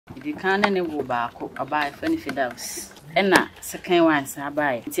Di kan ne wo baako abai fa ni fidels. Ena second one sa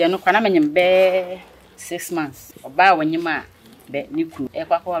abai. Nti eno kwa na menyem be 6 months. Oba wanyima be ni ku. E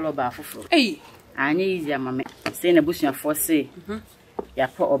kwa kwa lo ba foforo. Anya easy amame. Say na busuafo say. Ya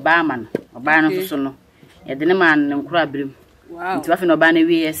po oba ama no. Oba no so no. Ya de ne man ne nkura brem. Wow. Nti wa fi no oba na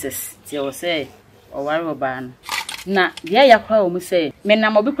WSS. Ti o say o ware oba no. Na dia yakwa o mu say me na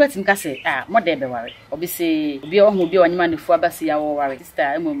mo be kratim ka say Moda be ware. Obi say obi ohun obi onyima ne fu abase ya wo ware.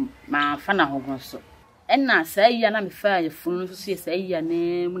 Sister emu ma fa na hogon so. Enna say ya na me fa ya funu so say ya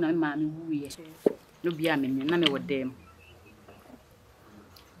na mu na me ma me wuye. No bia me na me wodem.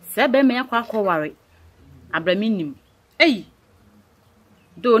 Say be me yakwa ware. Abraminim.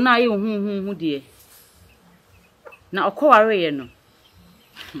 Do na ye hu de. Na okoware ye no.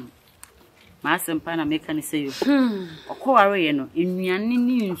 Ma asempa na meka ni say yo. Okoware ye no enuane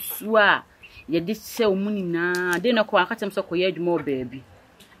ni nsu a ye de hye omu nyina. De na ko akatem so koye adwuma obaabi.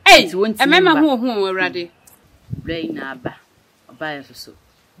 Emema hu awrade. Brain na aba. Oba ye so.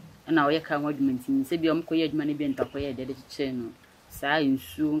 Na oye ka adwuma ntin se bia omkoye adwuma ne bi ntakoye de hye no. Sa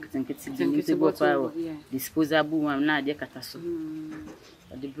nsu nketenkete bi ni se bo pa disposable one na de kata so.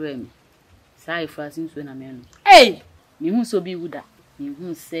 De brain. Sa ifasin so na me no. Me hu so bi wuda. Me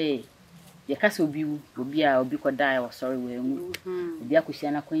hu say ye kasa obi wu obi a obi koda ya sorry we hu. Obi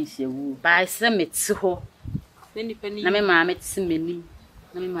akohia na kwanhia wu. Ba se meti ho. Na me ma meti menim.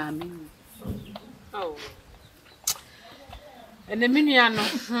 Na me ma me. Ene minua no.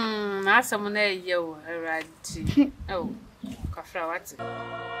 Na asem na eye wo awrade. Kafra wati.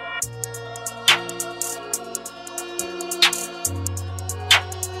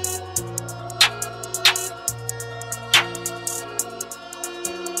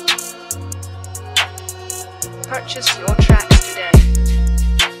 Purchase your tracks today.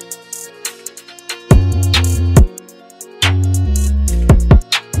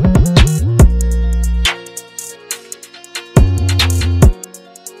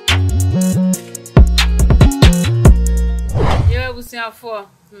 Yeah, we see how for.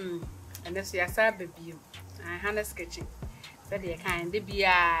 And this is a baby. I hand sketching. Said you kind. They be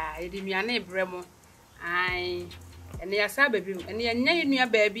a dimiane bremo. And they are sad baby. And you near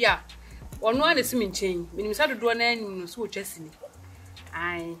baby. Ono ane simi nchen minim sa dodo na anim so twasini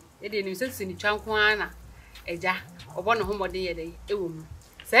e de nim sesini twanko ana eja obo no homoden ye de ewo mu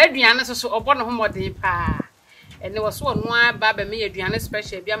sa aduane so obo no homoden pa ene wo so ono aba ba me aduane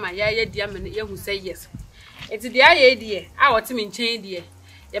special bia ma ya dia me ye hu say yes enti de aye die a wotimi nchen die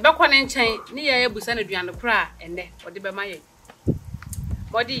ye be kɔ ne nchen ne ye ebusa na aduane kora ene ode be ma ye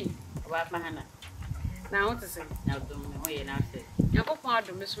body Wa ma hana na wo tse na do me ho ye na se yakopon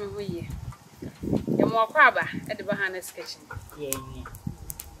ado me so ho ye mo kwaba e de ba Hanes kitchen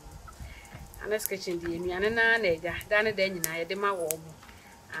Hanes kitchen di enuane na na eja da ne da nyina ye de ma wo mo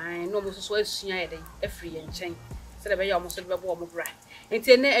no mo so asua ye de afri ye nchen se de be ye mo so de be bo mo bra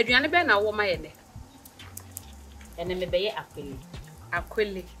enti ne aduane be na wo ma ye ne ene me be ye Akple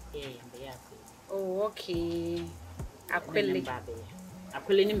be ye Akple oh okay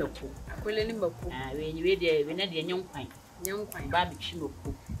Akple ni meku we de we na de nyonkwan ba bi twi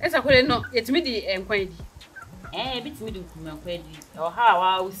meku esa kwele no yetimi di enkwan di bitimi di nkwan di o ha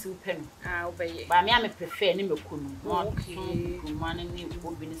wa usi pen obeye ba me prefer ni meku no okay nkwan ni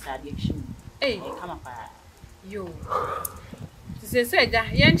obi ni sade akyi kama pa yo se ja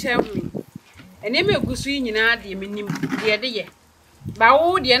ye nche hu ene me gusu nyina de menim de ye ba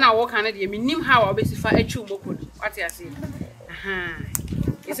wo de na wo kan de menim ha wa obesifa atwi moku no wate ase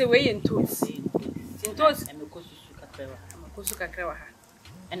ise we ye ntosi emekosusu kakrewa kosu kakrewa ha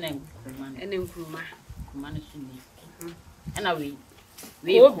ene nkruma kuma no suni ena we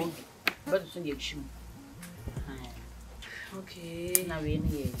ko but suni ekshim okay na we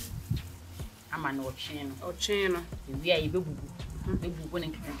ne ye ama no ochen no we ayi bebubu ne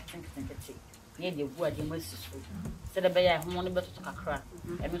nkete ne de bu ade masiso se de be ya homo ne beto kakra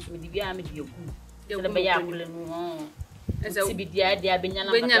eme so me di bia me de egu se de be ya akule no ese bi dia benya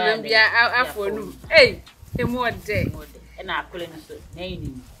na bia afo nu Moda na akole no so na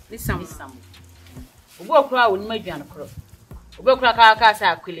yini ni sam obo okura woni maduan kro obo okura ka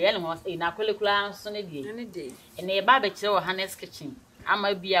sa akole ele mo na akole kula so ne die ene e ba be kire wo Hanes kitchen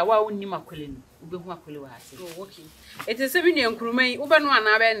ama bia wa woni makole no obo hu akole wa ase okay ete se bi ne nkuruman wo be no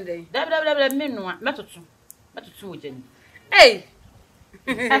ana be nde da me no metoto wo jani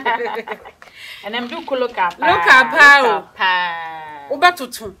and do koloka pa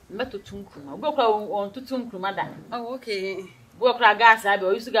Ubatutu nkruma ubekwa on tutu nkruma da okay ubekwa gas abi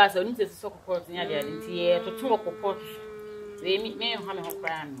o yusu gas oni tese sokoport nya de nti tutu okoport we me ha me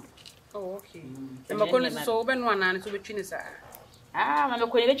hokra no okay e makono so ube no anane so betwi ni sa Ah, mama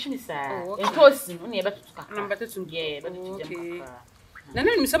ko yebe chini sa. Entosi, uni ebe tutuka. Na mbetetu. Yeah, ebe tutuka. Na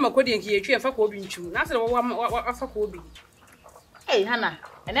nani misema kodi enki yetwe afa ko obi ntwum. Na se wa afa ko obi. Eh, Hana.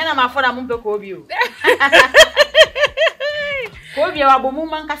 Ene na mafora mumpe ko obi o. Ko obi wa bomu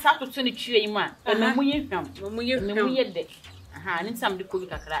man kasa tutu ni tue yi ma. Emamu ye hwam. Emamu ye de. Aha, ni nsam de ko bi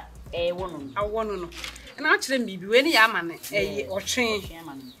kakra. Wono. Awono no. Na akire bibi we ni ya amane. Otwen.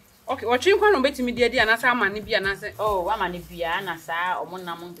 Okay, otwen kwa no betimi de dia na sa amane bia na se. Oh, amane bia na sa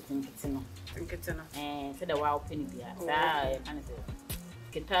omonam ntenkete no. Nkete no. Se da wa openi bia. Sa kana se.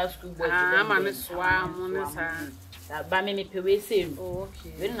 Kita school boy. Amane soa mo ne sa. Ba me pewe se no. Oh,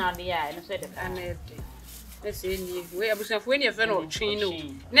 okay. We na de ya, no so de ka. Anede. Ese ni we abusafo ni e fe no otwen no.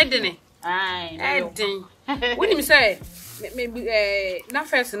 Ne de ne. Ai, Edin. When you say maybe na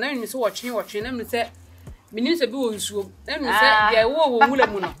first na you say watching na me say menim say bi wo nsuo. Na me say dia wo mula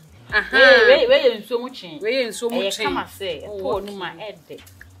mu no. Aha. We nsuo mu chen. We nsuo mu chen. Kama say to no ma ede.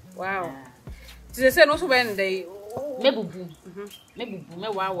 Wow. Ti say no so ben dey mebubu. Mebubu me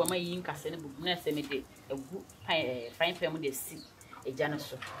wa ma yi nkase ne bubu na se me de egu fine fam de si eja no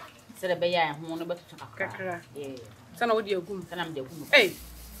so. Se de be ya ho no beto kakra. Sana wo de agum. Sana me de agum. Eh.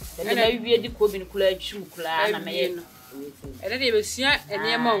 Ene na wi di ko bi ni kula achum kula na me ye no. Ene de be sia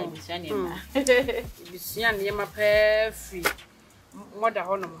enema o. Bisia enema pa free. Moda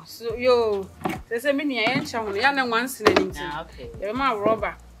ho no. So yo, se me nia yen cha ho ya na once na nti. Okay. E ma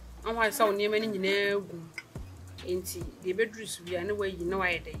rubber. Am sa wo enema ni nyina egu. Enti de be dress bia na wayi na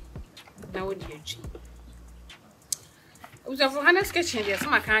waye dey. Na wo de achi. Uzafo Hannah's kitchen dey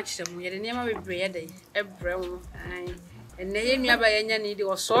some kan akire mu ye de enema be bre ye dey. Ebre wo. Ai. Enne ye nua ba ye nya ni de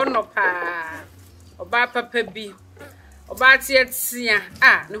oso no pa. Oba papa bi. Oba tietia.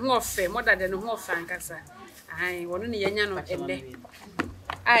 Ne ho ofe, Moda de ne ho ofe ankasa. Ai, wono ne ye nya no enne.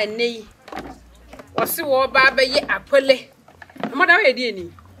 Enne yi. Osi wo ba ba ye Akple. Moda we die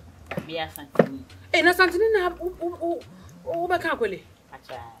ni. Bia santini. Na santini na o ba kan Akple.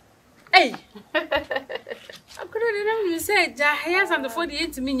 Acha. Akple de na mi say ja ya santofo de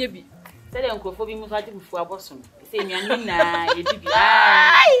yentimi nya bi. Se de nkrofo bi mu so ati fufu aboso. Se nnuane na ye bi bi.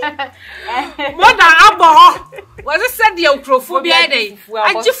 Moda abo. Was it said the nkrofo bi ai dey?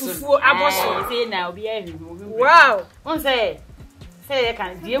 Aji fufu aboso. Se na obi ahwu. Wow. On say ye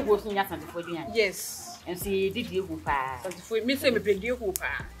kan die ego so nya santofo di yan. Yes. En se di die ego pa. Santofo mi say me pe die ego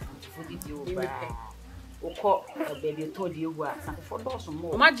pa. Santofo di die ego pa. Oko baby to die ego a santofo do so mo.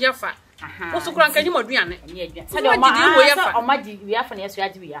 O ma je afa. Aha. Wo so kura nkan nyimo aduane. Ene aduane. Se de o ma di wo yafa. O ma di wi afa na yeso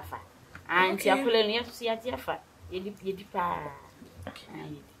agi wi afa. Anti Akple no yeso agi afa. Yedi pa.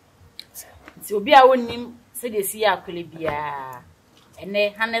 Ti obi a wonim se de si Akple bia.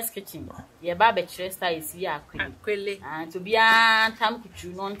 Ene Hannah's kitchen. Ye ba be kire style si Akple. Anti obi a tam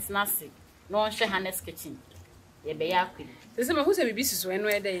kutu no ntena se. No hwe Hannah's kitchen. Ye be ya Akple. Se me hu se bibi siso eno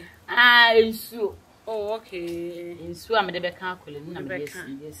ede. Ensuo. Oh, okay. Ensuo a me de be kan Akple na me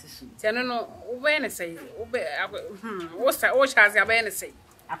yesisu. Ti no wo be ne sei. Wo be wo chazi abe ne sei.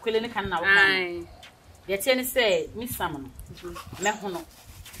 Akple ne kan na wo kan. Ye tie ne say misam no. Me hono.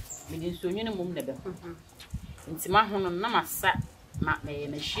 Me din so nwene mum na be ho. Nti ma hono na masa ma me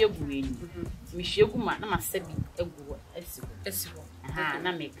hwiegu eni. Me hwiegu ma na masa bi egu asigo. Aha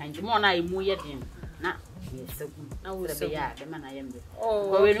na me kanji mo na emu ye den na ye sagu. Na wo be ya be ma na ye mbe.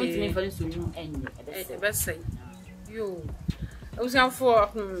 Ko we no timi fa nso nyu enye e be say. Yo. Usanfo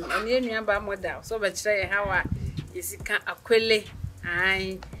ene enua ba Moda so be kire ye hawa yesika Akple.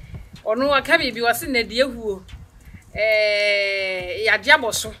 Ai. Ono aka bibi wase na de ehuo. Ya dia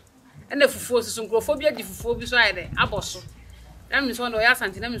boso. Na fufuo susu nkrofo bi adi fufuo bi so ayede aboso. Na mi so ndo ya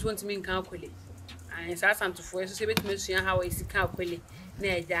santi na mi so ntimi nkan Akple. Ai sa santofo eso se betime sua hawa yesika Akple na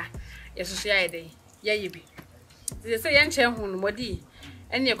eja. Yeso so ayede ya yebi. Se ye nche hu no modi.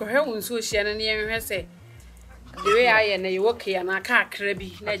 Ene ekohwe wonso hia na ye hwe se the way aye na ye woke ya na aka akra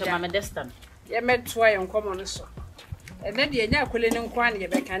bi na eja. Mama destan. Ye meto aye nkomo no so. Ene de nya Akple ne nkwa na ye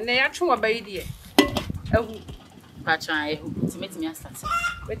beka na ya twa ba yi de. Ahu Pacha ehu timetimi asate.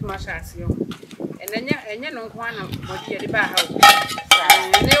 Wait ma sha ase yo. Enye no nkwa na modi ye de ba ha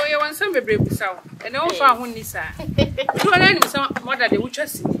o. Ne ye wonsam bebre busaw. Ene wo fa ho ni sa. Do na ni so Moda de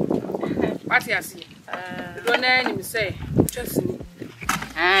wutwasi. Pati ase. Do na ni say wutwasi ni.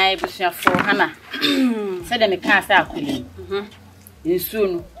 Ai busuafo Hannah. Se de me kan sa Akple. Nsuo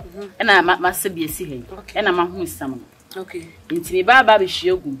no. Na masabi esi he. Na mahu nsam no. Okay. Nti me ba be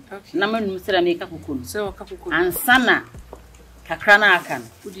hwiegu. Na manum se da me ka kokko no. Se o ka kokko. Ansana kakra na aka no.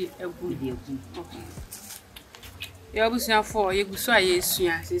 Udi egu. Okay. Ya busuafo ye guso aye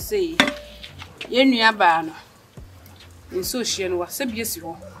esua sesei. Ye nua ba no. Nso hie no wasabi esi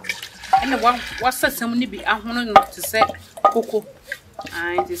ho. Ene wasasam ni bi ahono no te se kokko.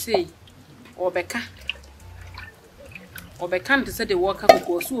 I to say obeka to say the worker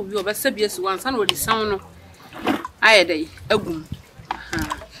ko so bi obesa bi esi wansa na odi san no aye dey agum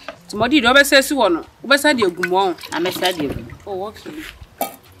Timodi do obesa si wo no obesa de agum won amesa de agum oh okay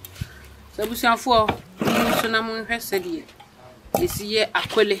so busuafo so na mo hwese de esi ye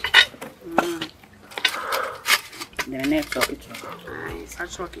Akple ne choki ai sa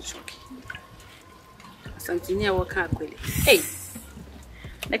choki asantini a wo ka Akple hey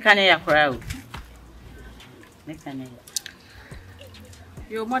ne kane ya kora o ne kane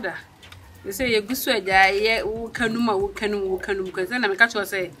yo Moda you say you gusu eja ye wo kanum ko say na me ka cho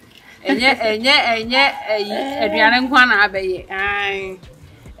say enye aduane nkwa na abaye ai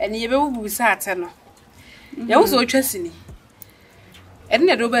eni ye be wubu sa ate no ye wo so otwa sini eni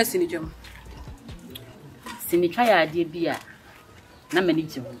na do ba sini dwom sini twa ya ade bia na mani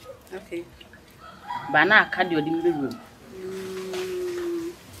ji ho okay ba na aka de odi mbewuram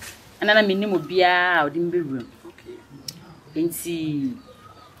ana na minimo bia odi mbewuram okay enti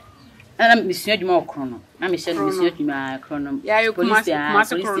ana misua dwuma okrono na me hye misua dwuma okrono ya yo police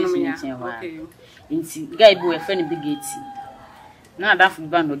station ya okay enti guy bo e friend big gate na adafu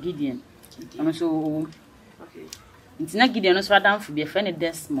ba no Gideon ono so okay enti na Gideon no so adafu bi e friend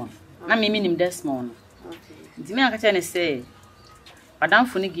Desmond na me minim Desmond okay enti me aka ne say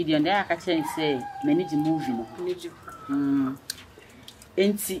adafu ni Gideon dey aka ne say manage movie no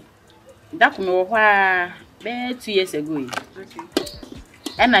enti dako me wo hwa be 2 years ago okay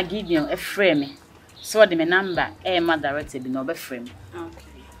and I give you a frame. So the number my director be no be frame.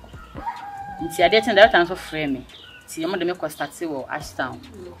 Okay. Nti ade ten director so frame. Ti am de me ko start wo Ashtown.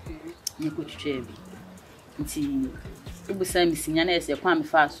 Okay. Ni ko twetwe bi. Nti ebusa mi sinya na ese kwa me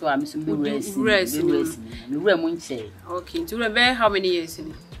fa so a me so be resi. Me wura mu nche. Okay. Nti wura how many years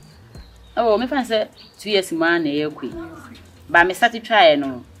ni? Oh, me fan say 2 years ma na ye kwi. Ba me start try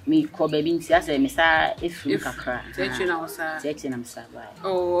no. Me ko baby nti ase me sa efu kakra. Teche na osa. Teche na msa ba.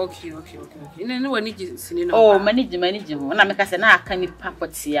 Oh, okay. Ine wani sini no. Oh, manage ho. Na me ka se na aka ni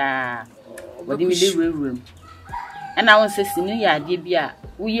papoti a. Wodi mi le wuram. Na won se sini ya ade bia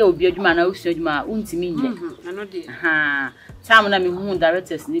wo ye obi adwuma na wo su adwuma untimi nye. Ano de. Tam na me hu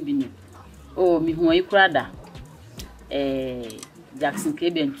directors ni bi no. Oh, me hu ayikura da. Jackson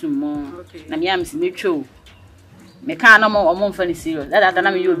Kebe ntumo. Na me am se metwo. Me ka na mo mfa ni serious. That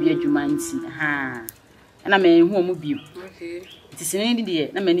na me ye obi adwuma nti. Na me hu omu bio. Okay. Ti sini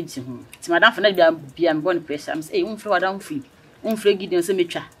de na me ni ji ho. Ti madam fa na bia me born pressure. Am say unfre wadam free. Unfre Gideon se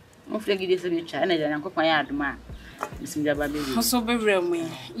metwa. Unfre Gideon se metwa. Na ya nkopon ya adoma. Misimja ba bewe. So bewe mu.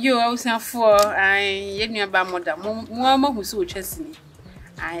 Yo awusanfo ai ye nua ba Moda. Mo mahu so otwa sini.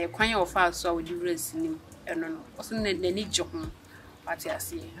 Ai kwan ya ofa so a wodi wura sini eno no. Oso na ni je ho. Pati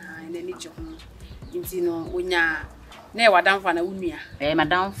ase. Ai na ni je ho. Nti no onya na e wadamfa na wunua.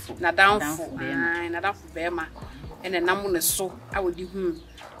 Madamfo. Na damfo. Ai na damfo be ma. Ene namu ne so a wodi hu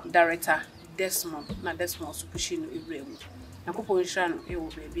director Desmond na Desmond so pushi no ewura mu. Nakopon hira no e wo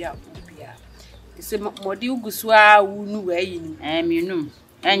baabi a obia. Ese modi ugusu a wunu wa yi ni. Minum.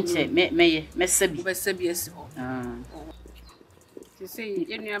 Enche me sabi. Be sabi esi ho. Say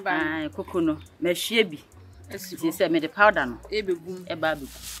ye nua ba. Kokono. Me hwie bi. Esi ho. Say me the powder no. E begum. E ba be.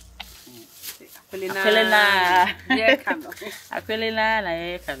 Akple na. Ye kano. Akple na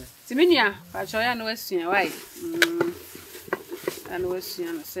ye kano. Timinua, pa choya no asua wai. Ano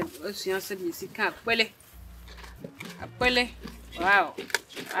asua no se asua se bi sika Akple. Akple. Wow.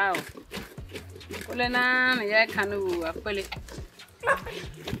 Akple na ye kano Akple.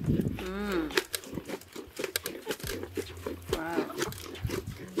 Wow.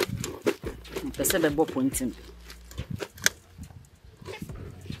 Pese be bo pontim.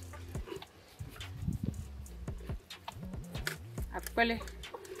 Akple.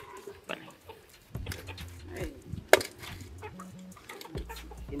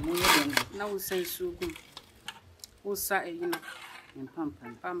 Na usa isugu. Usa eyino.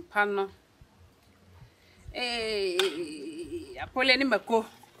 Pampano. Akple ni mako.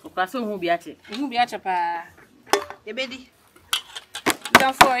 Okaso hu bi ache. Hu bi ache pa. Ebedi.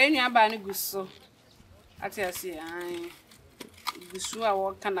 Dafo enyu aba ni guso. Ati asi ai. Guso a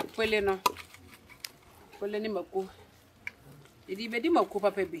wo kana Akple no. Akple ni mako. Edi bedi mako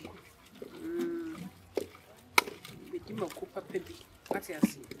papa bi. Bedi mako papa bi. Ati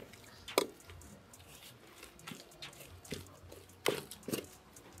asi.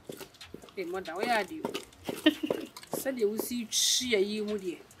 Moda we adi. Said you see chi ayi mu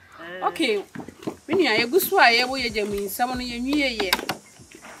de. Okay. When you gusu a ye wo ye jamu nsam no ye nwie ye.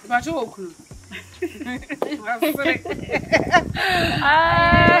 Ba cho okunu.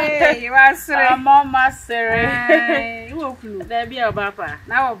 Ay, wasre. Mama sere. Ay, wo kunu. There be a papa.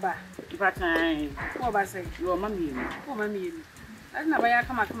 Na oba. Papa. Wo ba say. Your mommy. Wo mami ni. Na ba ya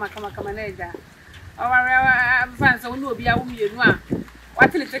kama na eja. Aware fans woni obi a wo mienu a.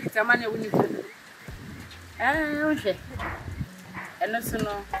 Watele tekita ma na woni. Ohwe. Eno so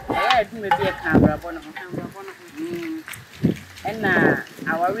no, I do me be a camera bono. Ena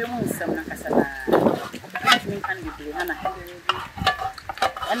aware mu nsem na kasala. Me kan be play na.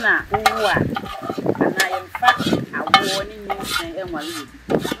 Ena uwa. Na yemfa awo ni nyi enwale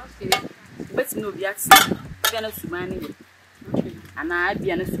obi. Okay. Bet no bi ati. Bia na sumani. Ana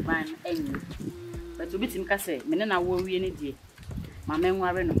bia na sumani enyi. But obi tim ka say me na wo wie ni die. Ma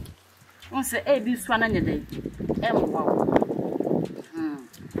menware no. On say e bi so na nyede. Emwa.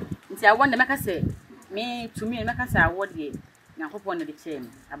 Nti awo na meka say me to me meka say awo de Nyankopon na de chem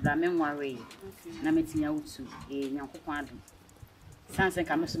Abraham nware na metinya wutu Nyankopon adom sanse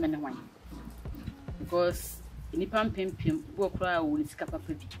ka meso me ne hwan because nipa mpempem bo kra wo ni sika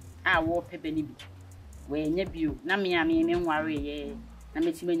papa bi a wo pebe ni bi we nya bio na me a me nware ye na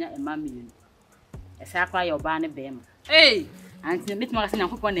metimenya ema million esa akwa ye oba ne bema anti metima ka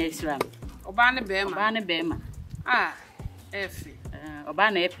Nyankopon na esira oba ne bema ah efi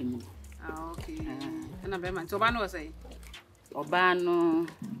oba na epini okay na bema nti oba no say oba no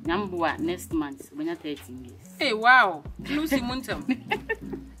nyambua next month benya 13 years. Wow. Lucy Muntam.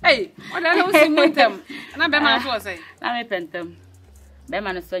 What are Lucy Muntam? Na be man so say. Na me pentem. Be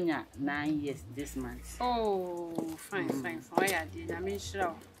man so nya 9 years this month. Oh, fine. Why are you? Na me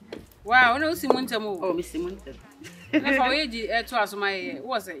sure. Wow, no Lucy Muntam. Oh, Miss Muntam. Na for age to asoma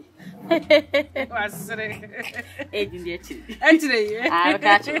what say? Was say. Age in the echi. Entry. I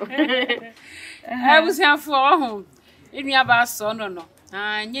catch you. I was here for home. Inu aba so no.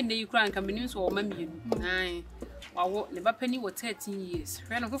 Nye ne yikura nka menim so o mamienu. Wawo le ba pani wo 13 years.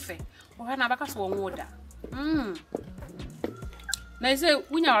 Hwe no hofe. Wo ha na baka so wo Moda. Na say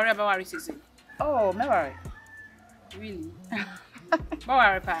wunya ware ba ware sese. Oh, me ware. Really? Ba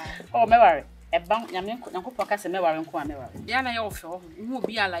ware pa. Oh, me ware. E ban nyame Nyankopon ka se me ware nko a me ware. Ya na ye ofe ho. Hu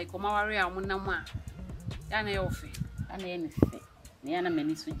obi a like o ma ware a mo nam a. Ya na ye ofe. Ana ye me fe. Ne ya na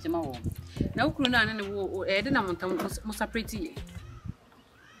mani so jima wo. Na ukuru na ne wo e de na montam mo separate ye.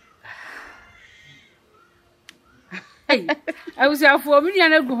 I was here for me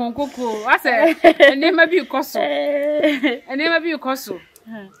and a go home cocoa. I said, and name be coso. And name be coso.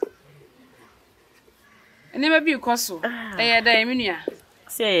 And name be coso. They are the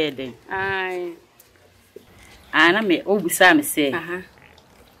say then. I me oh besame say.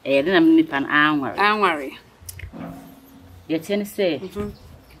 Then nipan anware. Yet any say.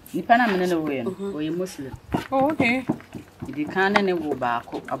 Nipan am no way. Or you Muslim. Oh, okay. If you can't any go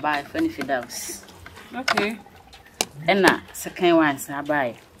back or buy funny fiddles. Okay. Ena second one sa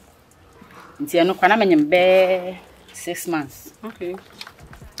buy. Nti eno kwa na menyem be 6 months. Okay.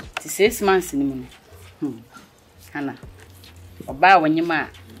 Ti 6 months ni mu. Ana. Oba wanyima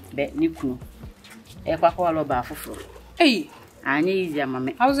be ni kunu. E kwa kwa lo ba foforo. Anya izi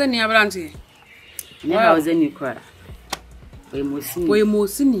amame. How's any abrante? Ne how's any kwa. We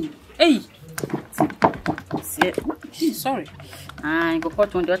mosini. Sorry. Go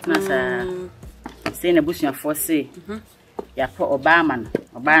pot on dot na sa. Say na busu afo say ya po Obama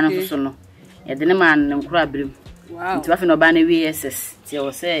no so no e de ne man ne nkura brem nti wa fe no Obama we SS ti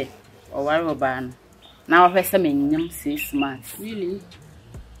o say o ware Obama na wa hwese menyam 6 months really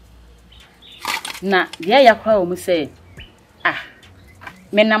na dia ya kwa o mu say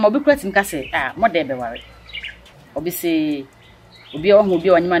me na mo bi kura tim ka say mo de be ware obi say obi o hu obi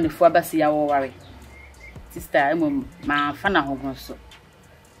onyima ne fu abasi ya wo ware sister emo ma fa na hogon so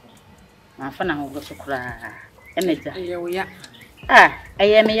afana ho go sokura eneja eyo ya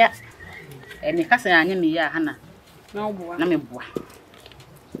eye me ya emi kasa anya me ya hana na oboa na me boa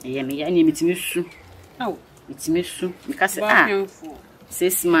eye me ya anya mitimi su mitimi su mi kasa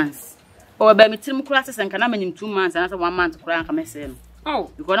 6 months o ba mitim kura sese nka na manyim 2 months na 1 month kura nka mese no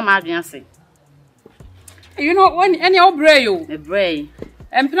because na ma adwen ase you know when any obray yo e bray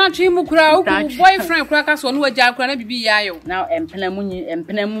empena twi mu kura o boyfriend kura ka so no wagya kura na bibi ya yo now empena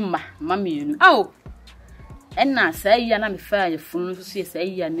mu ma mienu enna say ya na me fa ya funu so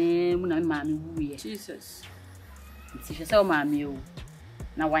say ya na mu na ma me wuye Jesus ti se o ma me o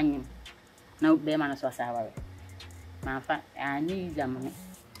na wanyem na be ma na so asaware ma fa ani jamane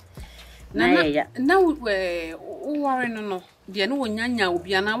na we o ware no de no wonyanya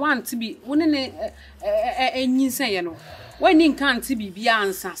obi ana wanti bi woni ne enyinsen ye no wani nkanti bibia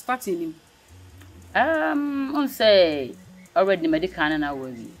ansa starting him on say already medical na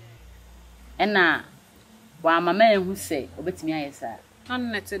we ena wa mama ehu se obetimi ayesa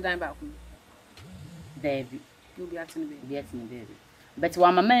an net dan ba ku baby you be atene baby but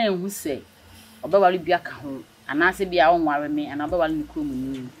wa mama ehu se obewale bia ka ho anase bia onware me ana obewale ne krom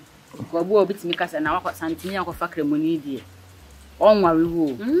ni ko bo obetimi kasa na wakwa santimi akwa kremoni die onware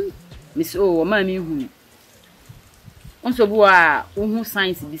ho miss o ma mi hu onso bo a uhu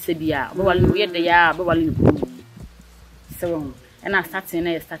science bi se bia obewale no yede ya obewale ne krom so ena starting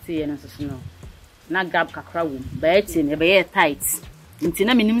na starting ye no so no na gap kakra wo ba etin e be ye tight nti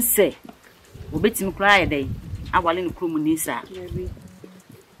na minim se obetimi kra ye dey awale ne krom ni sa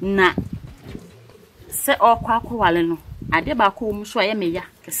na se okwa akwale no ade ba ko mu so aye meya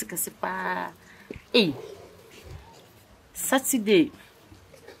kese pa Saturday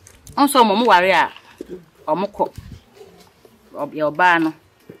onso mo ware a omukọ ye oba no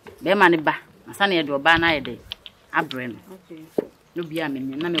be ma ne ba asa na ye de oba na ye de abre no okay no bia me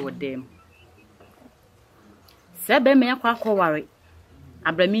na me wodem se be me akwa ware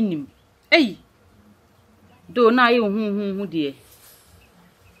abraminim do na ye hu de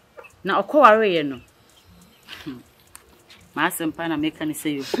na okoware ye no ma asempa na meka ni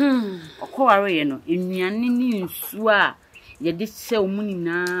se yo okoware ye no enuane ni nsu a ye de se omuni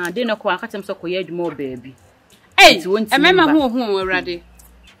na de na ko akatem so koye adwuma o baabi emema hu awrade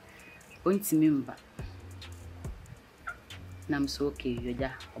ontimi mba nam so okay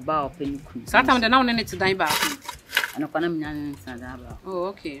yoja oba openiku satam de na won ne tidan ba anokwana mnyane nsada ba oh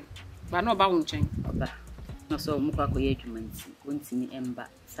okay ba no ba won chen oba no so mukwa koye adwuma nti ontimi emba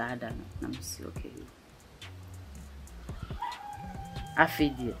saada no nam so okay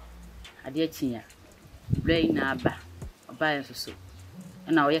afedi ade achiya brain na aba oba yeso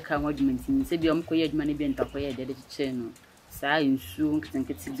na oye ka nwadwuma nti se bia omkoye adwuma ne bi ntakoye de chiche no saa nsu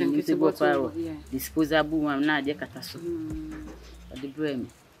nketenkete bi nti bo paro disposable one na ade kata so ade brain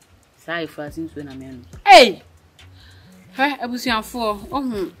saa ifa sinso na me no abusianfo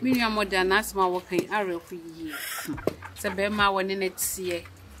ohun minia Moda na asma wo kan arefu yi se be ma woni na tie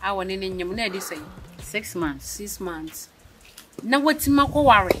a woni ne nyem na edi sei 6 months na watima ko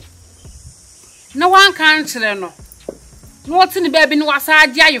ware na wan kan kire no no woti ne baabi no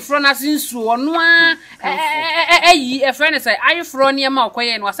wasaaje ayefro na sinsu ono a ayi e friend say ayefro ne ma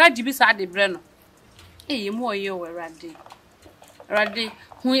okoye no wasaaje bi saa de bre no mu oye o rade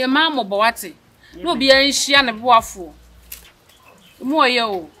hu ye ma mo bowate no bi anhia ne boafo mu oye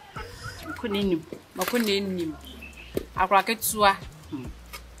o makonenim akra ketua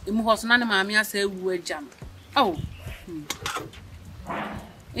emu hoso na ne maami asa ewu agam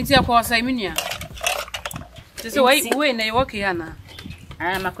enti akwa sai minia tese we na yoke yana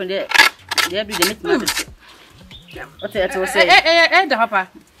makonde de bi de mitma ote ato say da papa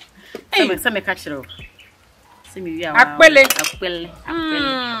some catchero semi wi Akple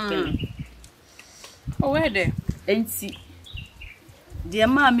o we de enti de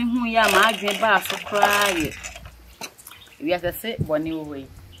ma me hu ya ma adwe ba aso kra ye wi asese boni wo we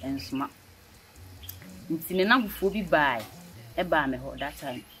ensuma nti me na gufo bi bai e ba me ho that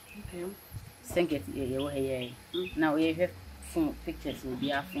time okay senket ye wo he na we hwe phone pictures will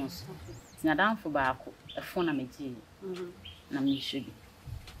be our phones na dan fo ba ko e phone na meji na me hwe bi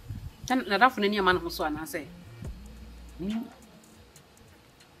na dan fo na ma na ho so ana say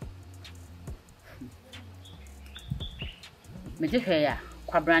meje hwe ya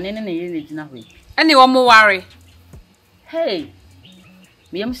kwabrane ne ye ne gina hwe ene wo mo ware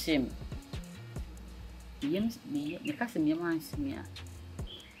miyam sim me kase miyam ansimia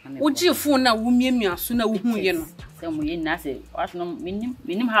Uji phone na wo miamia so na wo hu ye no se mo ye na se what no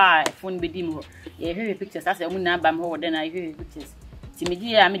minim ha phone be di mo ye hwe pictures ase mo na ba mo wo de na hwe pictures ti me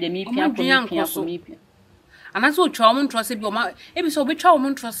di ya me de mi pia ko mi pia ana so twa mo ntro se bi o ma e bi so be twa mo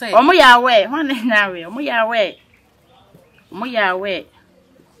ntro se o mo ya we ho na we o mo ya we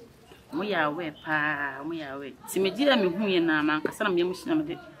ti me di ya me hu ye na ma kasa na me mu shina me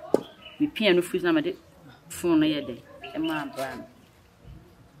de mi pia no freeze na me de phone na ye de e ma bra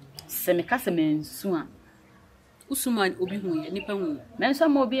se me kasa me nsu a usuma obi hu ye nipa hu me nso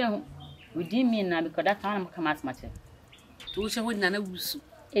ma obi hu within me na because that time come as much to she ho na wusu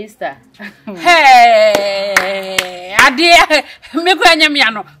Easter ade me ko anya me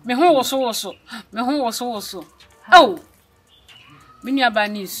ano me hu woso me nua ba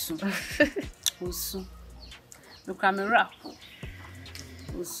ni su wosu no camera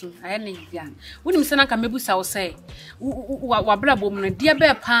wosu aya ne ya wonim se na ka mebusa wo say wa brabo mu no de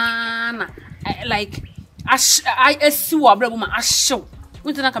be pa na like asi wa brabo ma ahyew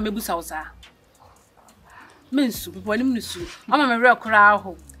wonim na ka mebusa wo sa mensu people nim no su mama me re kora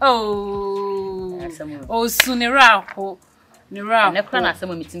ho su ne ra ho Nira. Na kra na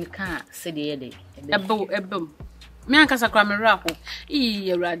asem mitimi ka se de ye de. Ebem. Me ankasa kra me ra ko.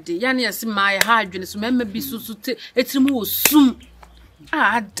 Awurade, ya na yesi ma ya ha adwene so mema bi susu te etirimu osum.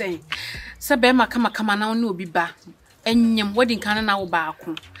 Aden. Se be ma kama na woni obi ba. Enyem wedding kan na wo ba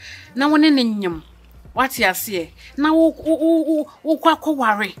ko. Na woni ne nyem. Wati ase na wo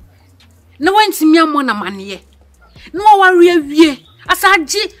kwakoware. Na wantimi amo na maneye. Na wo ware awie.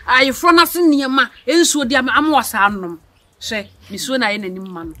 Asaji ayefro na se niema ensuo di am wasa anom. Hwe, misuo na ye nanim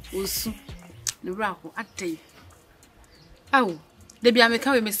ma no. Osu. Ne wura ko adai. Aw, de bia me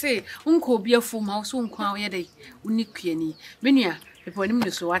ka we me say, unko obi afu ma wo so unko a wo ye dai. Unikue ni. Menua, pepo nim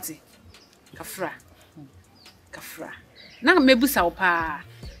ne so wate. Kafra. Na mebusa wo pa.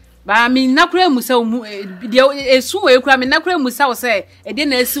 Ba mi nakura musa wo mu de esu we kura mi nakura musa wo say e de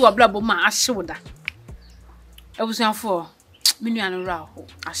na esi wo blabo ma ahye da. Ebusuafo, menua no ra ho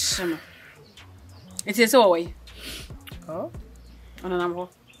ahye no. Eti ese wo we. Oh. Ona na mo.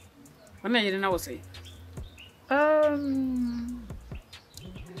 Ona yire na wo say.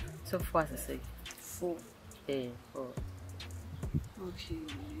 So far to say 4. 4. Okay.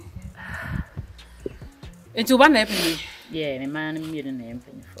 Enti oba na epeni. Yeah, me man me de na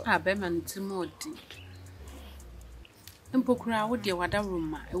epeni for. Be man timodi. Empokura wo de wada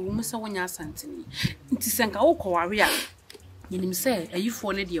room e wo mu se wonya asanteni. Nti senka wo koware a yenim se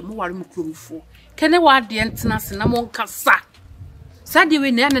ayifo ne de mo ware mu kromfo. Kene wa de ntena se na mo nkasa. Sa de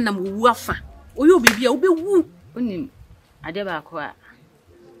we na na mo wu afa. Oyo bebi a wo be wu. Onim ade ba ko a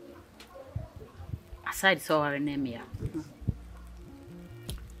aside so ware na me ya.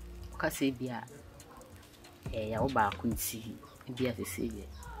 Kasi bia ya wo ba ko nti bia se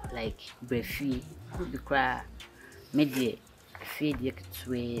like brefi bi kra me de fie de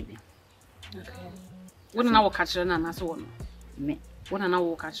ketwe bi. Okay. Wona na wo ka kire na na so wono. Me wona na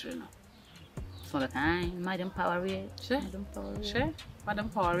wo ka kire na. So the time madam power we. Madam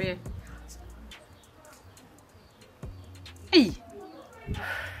power we. Hey.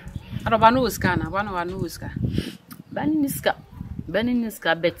 Aroba no uska na, wa no uska. Bani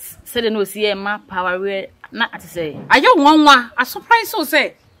niska bet. Say no see ma power we na ati say. Ayo nwanwa, a surprise so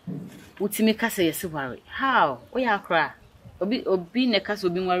say. Utimi ka say yes worry. How? We akra. Obi ne ka so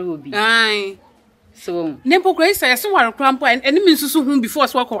obi nware obi. Ai. So nempo kra say yes worry kra mpo eni mi nsusu hu before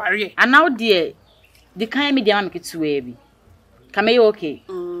so ko ware. And now dear, the kind me dey make it to we. Kame you okay?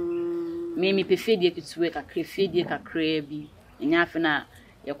 Me prefer dey to we ka krefe dey ka kra bi. Nya afa na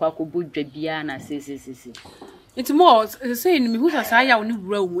yakwa akobodwa bia na se. It's more say me who say ya woni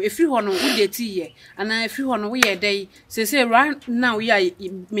wura mu efiri ho no wo dey ti ye ana efiri ho no wo ye dey say right now ya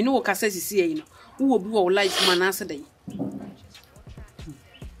me no ka say sisi ye no wo obi wo life man ase dey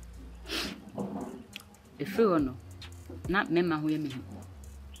efiri ho no na mema ho ye me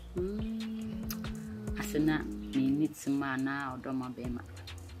asena me nitima na odoma bema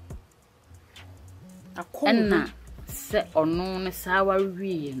enna se onu ne sawa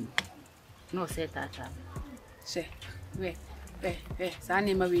wiye no se tata se we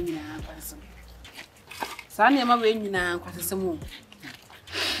sane ma we nyina kwasem sane ma we nyina kwasem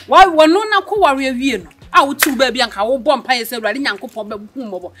wa wono na ko ware awie no a wo tu ba bia nka wo bɔ mpa yese awurade nyankopɔ ba hu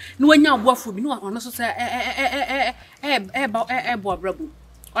mmɔbɔ ne wanya aboafo bi no ono so se bo abrabo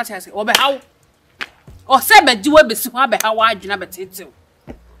what I say obe hawo o se be jiwa be si ho abe hawo adwena betetew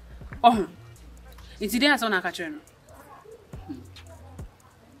oh iti dey aso na ka kire no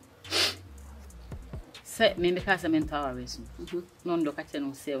se me ka se mental awareness no ndo ka kire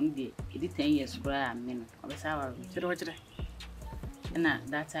no se on dey edi 10 years bra me no obe sa wa kire na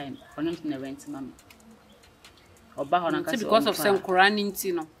that time onon na rent mama oba ho na ka so because of some Quran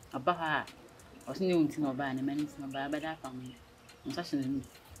nti no oba ha osini unti no oba na mani nti no oba da fa mo nsa shine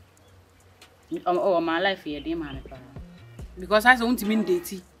ni my life here dey man pa because I say unti min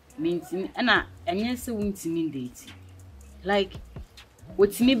date means na enye se unti min date like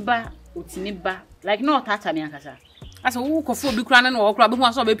otimi ba like no tata me ankasa asa wo kofo obi kura na wo kura be hu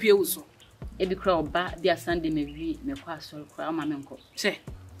aso be pie wuso ebi kura oba dia Sunday me wi me kwa asori kura o ma me nko che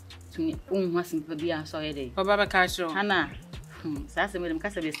tumi unhu asimpa bia aso ye dey oba be ka shiro hana sa se me dem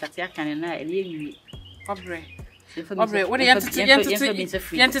kasa be start yakane na ele wi obre what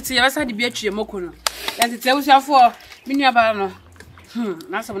yantete ya basa de bi atwie moko no yantete awusiafo menua ba no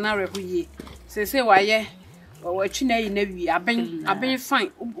na so na repo yi se wa ye wa twi na yi na wi aben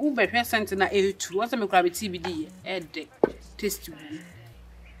fine u be hwe cent na e2 what me kura be TBD e de taste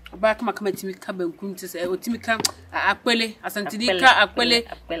oba kama timi ka banku nti se otimi ka akpele asantidi ka akpele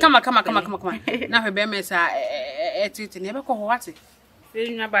kama na hwe be me sa etete ne be ko ho wate se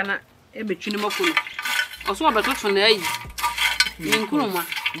nwa ba na e be twi ne moko no oso obeto to na yi nkuruma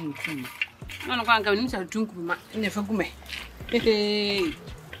No kan kan nim sa tunkuma ne fa gume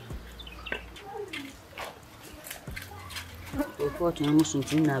ko to na musun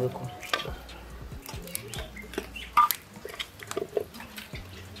tin na be ko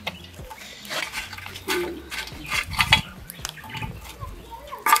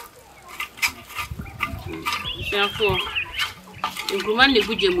Siafo nkruma ne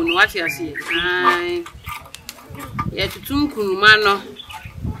guje mu no wate ase ai ya tutum kunuma no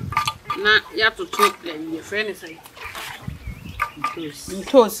na ya tutu ye friend say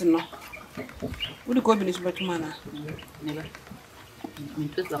ntos no udi ko bini subatuma na neba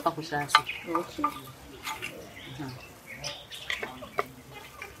ntos ba ka ko sase okay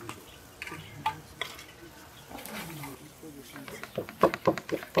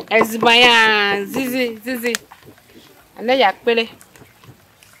ezibaya zizi ane yakpele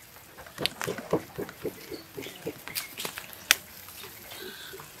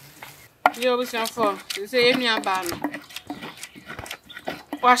yo busiafo se yemi aba no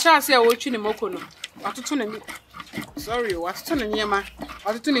wa sha se wo twi ne mokono watoto ne sorry watoto ne nyema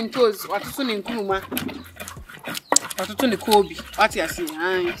watoto ne ntoz watoto ne nkuruma watoto ne kobi wati ase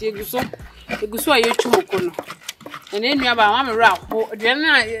an ti eguso aye twi mokono ene enu aba ma me ra ho de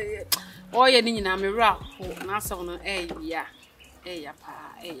na oye ni nyina me ra ho na so no ya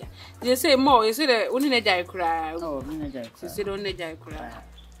pa ya je say mo you say the oni na jai kura oh ni na jai kura say the oni jai kura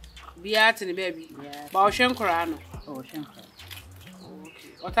biya ti ne baby ba o hwen kura no oh hwen kura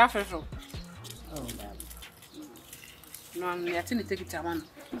okay o ta fefo oh no ya ti ne take it man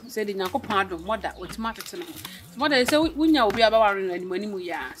say the Yakopon adom Moda otimate no Moda say wunya obi aba ware no animu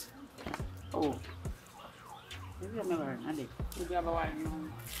ya oh obi aba ware na de obi aba ware no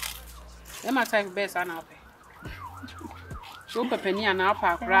e ma type best ana ope so pepani ana apa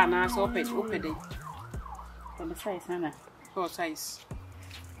akra na so ope dey for the size ana for size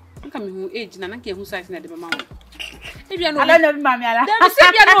nka me hu age na nke hu size na de mama wo e bia no ala na bi mami ala dem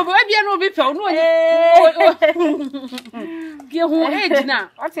se bia no bi pe no bia hu age na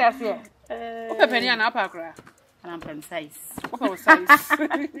what you say o pepani ana apa akra ana pen size o size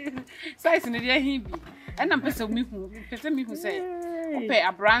size ne dia hi bi and I'm person me who say ope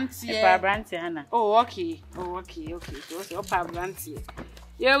abrantie hana oh okay so say ope abrantie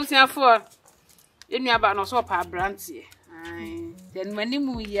ye busiafo enu aba no so ope abrantie ai den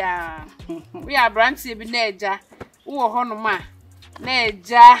manimu ya we abrantie bi na eja wo ho no ma na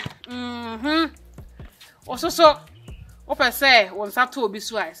eja ososo ope say won sato obi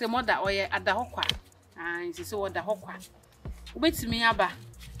so ai say Moda oye ada hokwa ai say woda hokwa ubetimi aba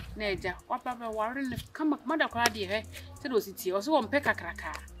na eja wapapa ware ne kama Moda kwa de he se do siti o so won pe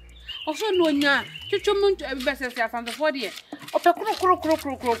kakraka o so no nya twetwomuntu ebesese afanfo de o pe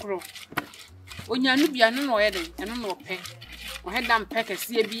kro onya nu bia no ye den eno no pe o he dam pe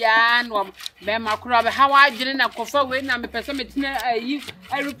kese bia no be makro be ha wa adwene na kofa we na me pese metina ayi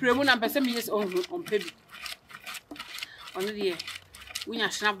aeroplane na pese me yes on pe bi onu de unya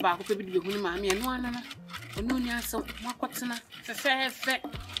snap ba ko pe bi de hu ni ma me eno anana onu ni aso makotena fe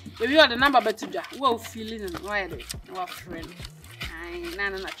ebi o the number betudwa wo feeling no why dey wo friend ai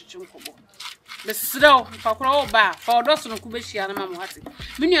na twetwe nkobo be srew fakora wo ba fa odoso no kubehia na mama wate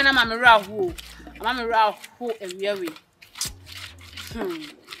menu na mama ra ho ewiawe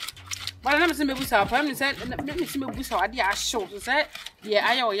bala na mse mebusa pa me say me se mebusa ade a hyew so say de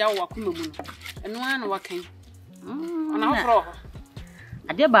aya wo ya wo akoma mu no eno ana wakan ona ho fro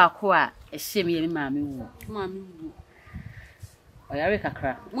ade ba ko a ehye me mama wu oyare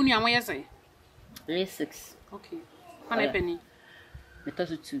kakra munu amo yesay 6 okay ana penny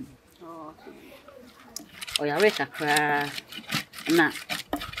metosu 2 oh okay oyare kakra na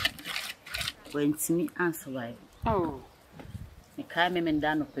wentimi answer oh me kai me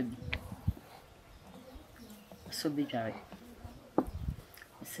menda no pa bi so bi jare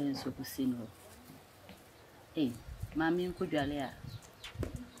senso ko sino mami nko dwale a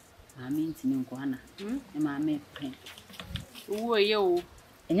mami ntimi nko hana e mami pen wo ye o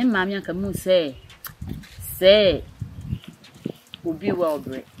enye mami anka mu se obi wa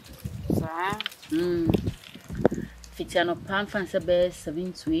obre sa fitiano pamfan se be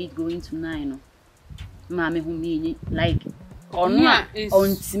 7 to 8 going to 9 no mami hu mi like onwa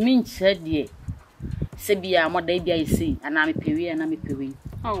ontimi nche de se bia Moda bia yesi ana me pewi ana me pewi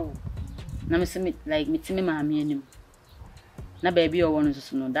oh na me se like mitimi mami anim na ba bia owo no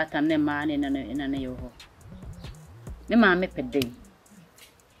so no that time na ma na yo ho me mami pede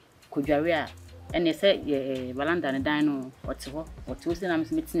kodware a ene se balanda ne dan no ote ho ote se na me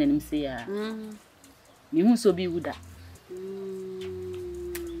se metina nim se ya mi hu so bi wuda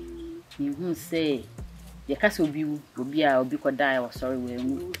mi hu se ye kasa obi wu obi a obi ko die was sorry we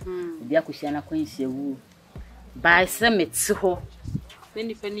wu obi akohia na kwanhia wu ba se meti ho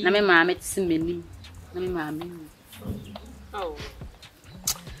na me ma meti menim na me ma me oh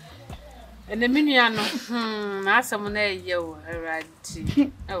ene minua no na asem na eye o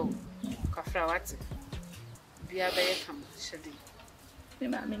eradi oh kafra wati bia be ye kam shedi me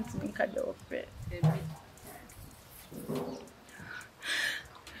ma me ntimi nka de ofe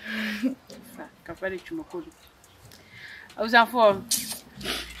kafra de chumokodi awuzafo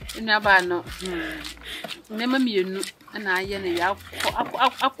inu aba no nema mienu na aye ne ya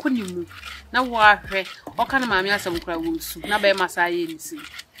akonimu na wo ahwe oka na maami asem kura wo su na be masa aye ni si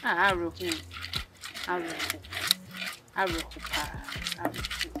aro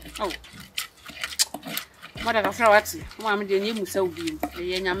oh Moda kafra wati maami de nyi musa obi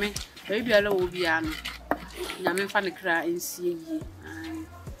ye nyame bia la wo bia no nyame fa ne kra ensie yi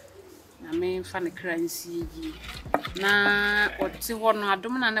nyame fa ne kra ensie yi na oti ho no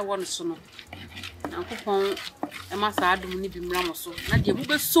adom na ne wo no so no nankopon e ma sa adom ni bi mra mo so na de mu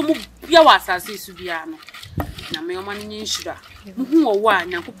be so mu bia wa asase su bia no nyame o ma ne nshira mu hu wo wa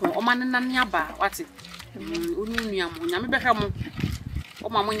nankopon o ma ne nan aba wati onu nua mo nyame be hwa mo o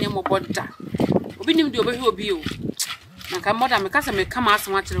ma mo nyem boda obi nim de obehwe obi o na ka Moda me kasa me kama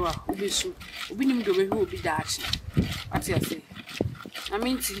asema kire wa obi su obi nim de obehwe obi daachi ati ase na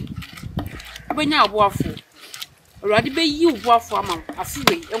minti obenya oboafo orade be yi oboafo ama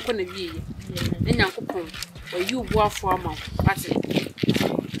afuwe enko na wieye na nyankopon o yi oboafo ama ati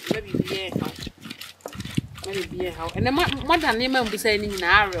na biye ha ene Moda ne ma mbusa ni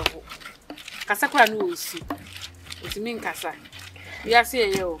nyina areho kasa kura no osi otimi nkasa ya se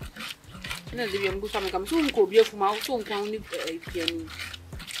ye o na de bia mbusa me kam so nko obi afuma so nko ani piani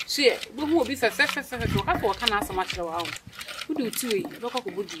sie bo hu obi se to ka ko kana asama kire wa ho wudi utiwe beko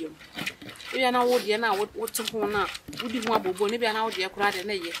ko bodiem bia na wo de na wo te ho na wudi hu abobo ne bia na wo de kura de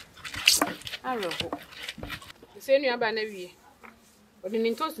na ye areho se nua ba na wie odi ni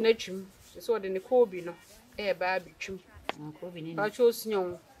ntos na twim se odi ni ko obi no ba bitwim ko obi ni ba cho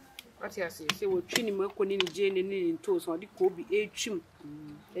sinyon ati ase se wo twini mako ni je ni ntos odi ko obi etwim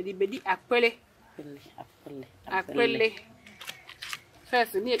edi bedi akpele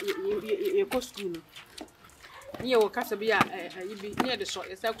first ni e ko school no ni wo kasa bia yibi ni de so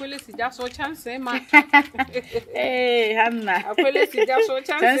esa akpele si ja so chance ma hanna akpele si ja so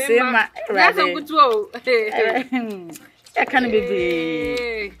chance ma ya so kutu o ya kan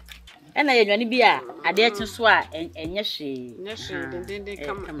bebe ena ye nwane bi a ade echi so a enye hwe den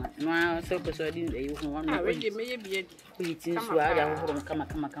kama no so ko so di e hu won we de meye bia di ku tin so a ya ho kama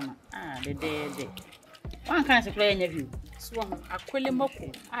de wan kan se kura enye view so ho akwele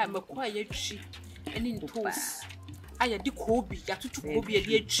mako mako a ya twi eni ntos aya di ko obi ya tutu ko obi ya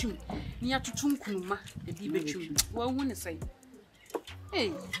di atwim ni ya tutu nkunuma ya di betwim wa hu ne sai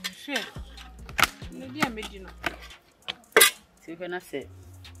hwe ne dia medi no se ko na se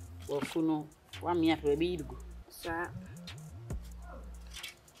wafuno wa mia fe be yidugo sa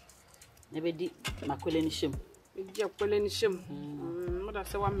ne be di makwele ni shem be di akwele ni shem Moda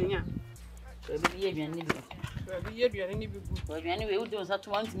se wa mia be bi ye aduane ni bi be ye aduane ni bi gu aduane we udo sa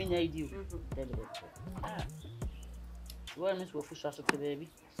to want me nya idi o wo mi so fu so te be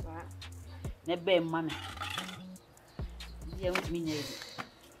sa ne be ma me ye want me nya idi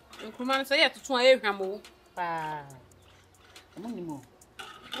nkruma se ye tutu a ye hwamo pa mo ni mo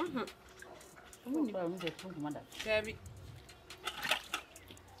ni ba mo de tun Moda Baby.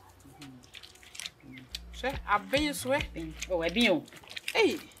 Se aben so e. O e bion.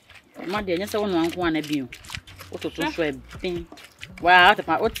 Moda nya se wonu anko ana bion. O to so e bin. Wa ata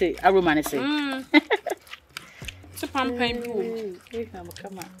pa o te aroma ne se. Se pampan bi wo. E ka mo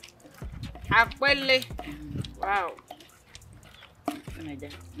kama. Akpele. Wow. Na ja,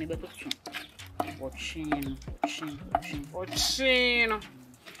 me be to so. Watching.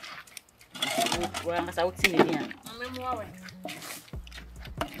 Wa ngasa uti ne dia. Memu awe.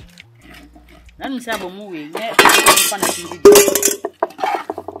 Nanu sabo mu we nye kwa na timi di.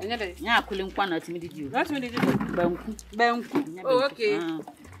 Enya de. Nya akule nkwa na timi di o. Na timi di. Banku. Oh okay.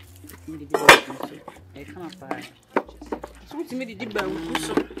 Timi di so. E kama pa. So timi di banku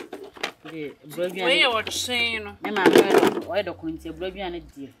so. De brobian. We watching no. Me ma me o e do konti brobian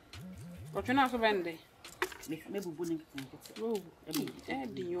di. O tuna so bende. Me bubu ni nkete.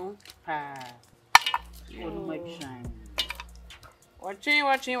 Dion. Pa. O no ma shine. Watching.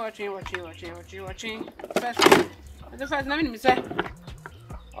 First, na me say.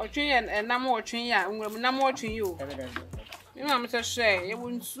 Watching and na mo watching ya, na mo watching you. Me ma me say share, e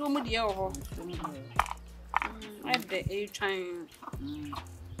won so mu de ho. At the a time.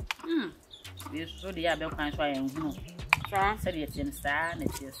 so the yabe kwan so ayen hu said yet in star na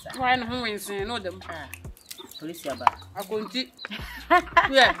tie sa why no ho wensin no dem police aba akonti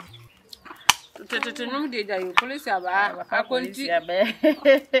yeah tete no de jayo police aba akonti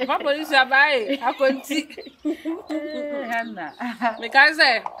ba police aba akonti hanna because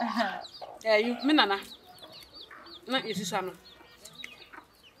you me nana na isisa no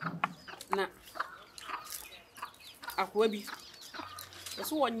na akwa bi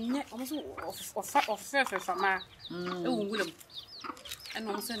so wonye omo of ma e wunwulam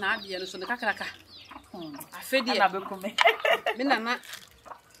eno mo se na ade no so ne kakraka afedi na bekome me nana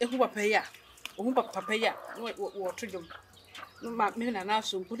ehu papa ya ohu papa ya wo todom no ma me nana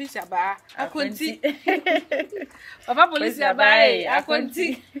so police aba akonti papa police aba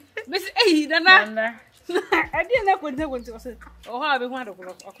akonti bisi nana ade na konti so o ha be hu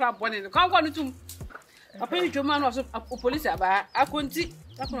adokoro okra bone no kan no tum papa yi joma no so police aba akonti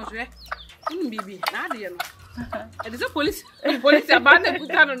akono so bibi na ade no e de police aba na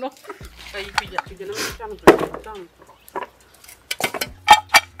puta no ayi pija no puta no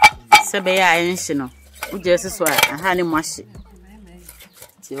sebe ya enshi no uje seso aha ne mwashi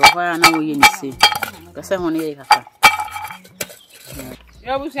ti wo hwa na wo ye ni se ka se hono ye kaka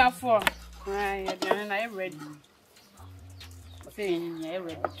yo busia for ya dane na ready okay ya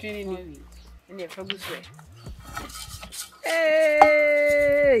ready training ni e faguso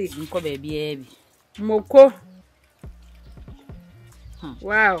nko baby ebi moko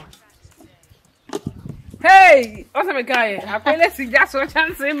wow hey what's up guy akwele si jaso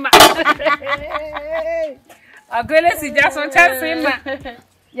chance ma akwele si jaso chance ma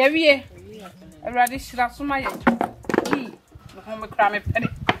ya wie everybody shira suma ye no home crame pede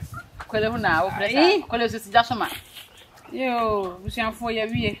kwele hu na wo presa kwele si jaso ma yo busian fo ya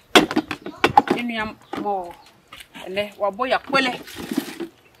wie enu mo ele wa boya kwele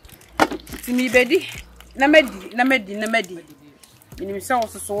timi bedi na medi ni mi so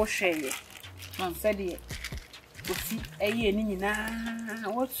so hwe man said ye ofi eye ni nyina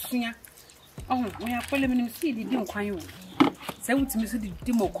wo suya we akwele mi ni si di nkwan yo se wutimi so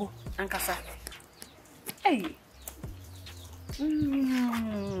di moko ankasa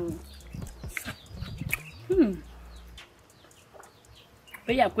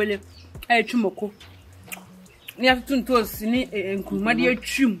Oya kwele twumoko ni atutun tosi ni nkuruma de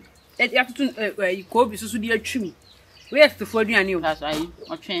atwum atutun ikobi susu de atwum we estofo aduane o that's ayi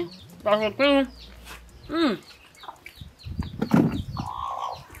otwen pasokun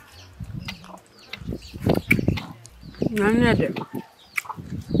nane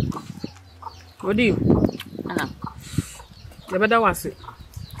odi ana lebada wase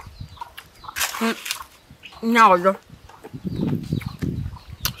nya ojo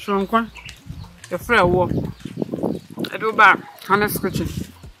Shonkwa, the friend war. I do back, honest kitchen.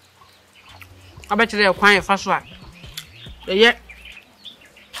 I bet you they're quiet fast one. Yet,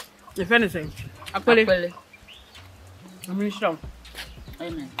 if anything, Akple. I mean, strong.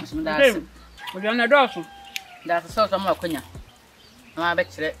 Amen. We're on the door. That's a sort of Maconia. I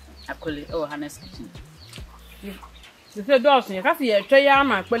bet you Akple, oh, honest kitchen. The third Dawson, you can't see a tray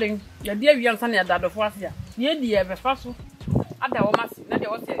arm, quelling the dear young son at that of Wasia. Ye dear, the fast. Ada o masi na de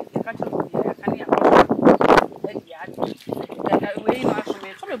o se ka cho ya kan ya e ya we no aso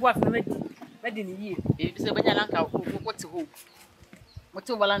me so me boas na medi ni yie e bi se banya lanka ko ti ho mo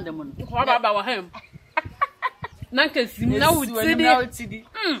ti walanda mo no ko ba wa hem na nka sim na wuti di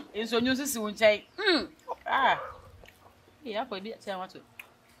enso nyu sisi wo nchai ya ko bi tia wato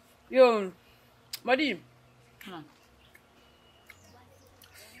yo modi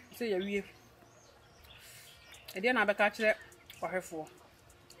se ya wie e dia na be ka kire ohefo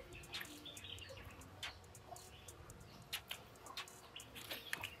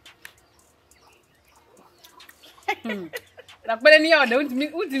la pele ni o de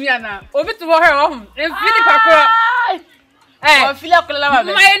utimi ana obi to ho ho fili pakoro o fili akolo la ma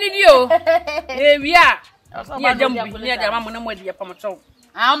be ma ni di o e bia ni ajam mo na mo de pam chow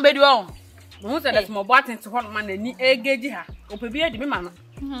mbe di o mo se that mo boatin to ho ma na ni egeji ha o pe bia di me ma no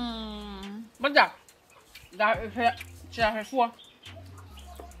boja da Chahefo.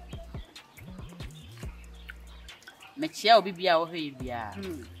 Mechia obi bia wo hwe bia.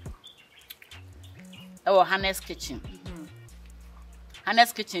 Ewo Hannes kitchen.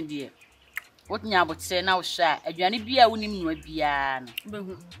 Hannes kitchen die. Wotnya abotre na wo hwa aduane bia wonim no bia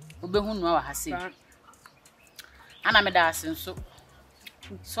no. Obehu no wa hase. Ana me da asenso.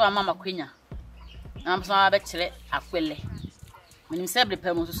 So amama kwenya. Na mso ma be kire akwele. Menim se bre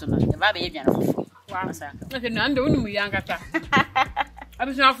pam so no. E ba be aduane fofo. Okay, na ndo unu yangata.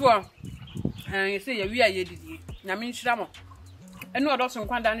 Abisunafo. You say ya wi aye didi. Na me nhira mo. Eno odo so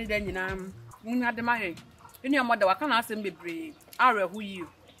nkwanda ne da nyina. munya de ma he enu Moda waka na asem bebre awe hu yi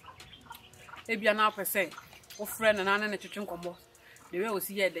ebia na apese wo frɛ no na ne twetwe nkombo de we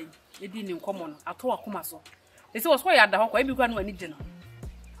osi ye den edi ni nkombo no ato akoma so de se wo so ya da hɔ kwa ebi kwa no ani gye no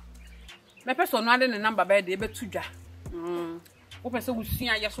me person no ade ne number ba de betu dwa wo pese wo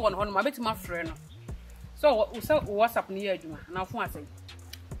sua ye so no ma betima frɛ no so wo se WhatsApp ni ye adwuma na fon asɛ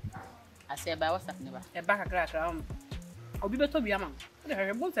ase ba WhatsApp ni ba e ba kakra obi beto bia ma de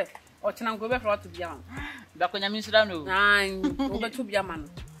hwɛ bo se o tena ngo be frɛ to bia ma ba ko nyame nsura no wo beto bia ma no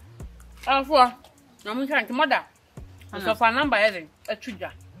afo na mun kan Moda so fa number ye de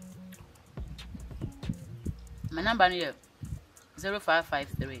atudwa my number no ye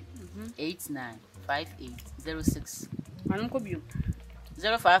 0553 895806 anu ko bio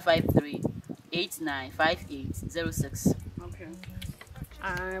 0553 895806 okay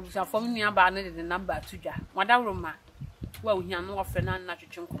busa fo mi aba na de number atudwa Moda roma wa wo hia no ofre na na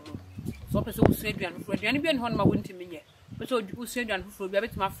twetwe nkomo so pese wo suaduan fufuro aduan bi en ho no ma wonti menye pese wo suaduan fufuro bi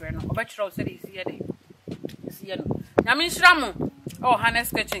abetima frɛ no obɛkyerɛ wo sɛ de isi ye de isi ye no na me nhira mo Hannah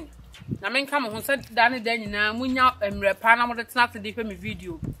sketching na me nka mo ho sɛ da ne da nyina munya emre pa na mo de tena te de hwɛ me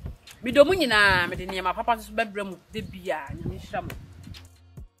video mi do mu nyina me de niema papa so bɛbrɛ mu de bia na me nhira mo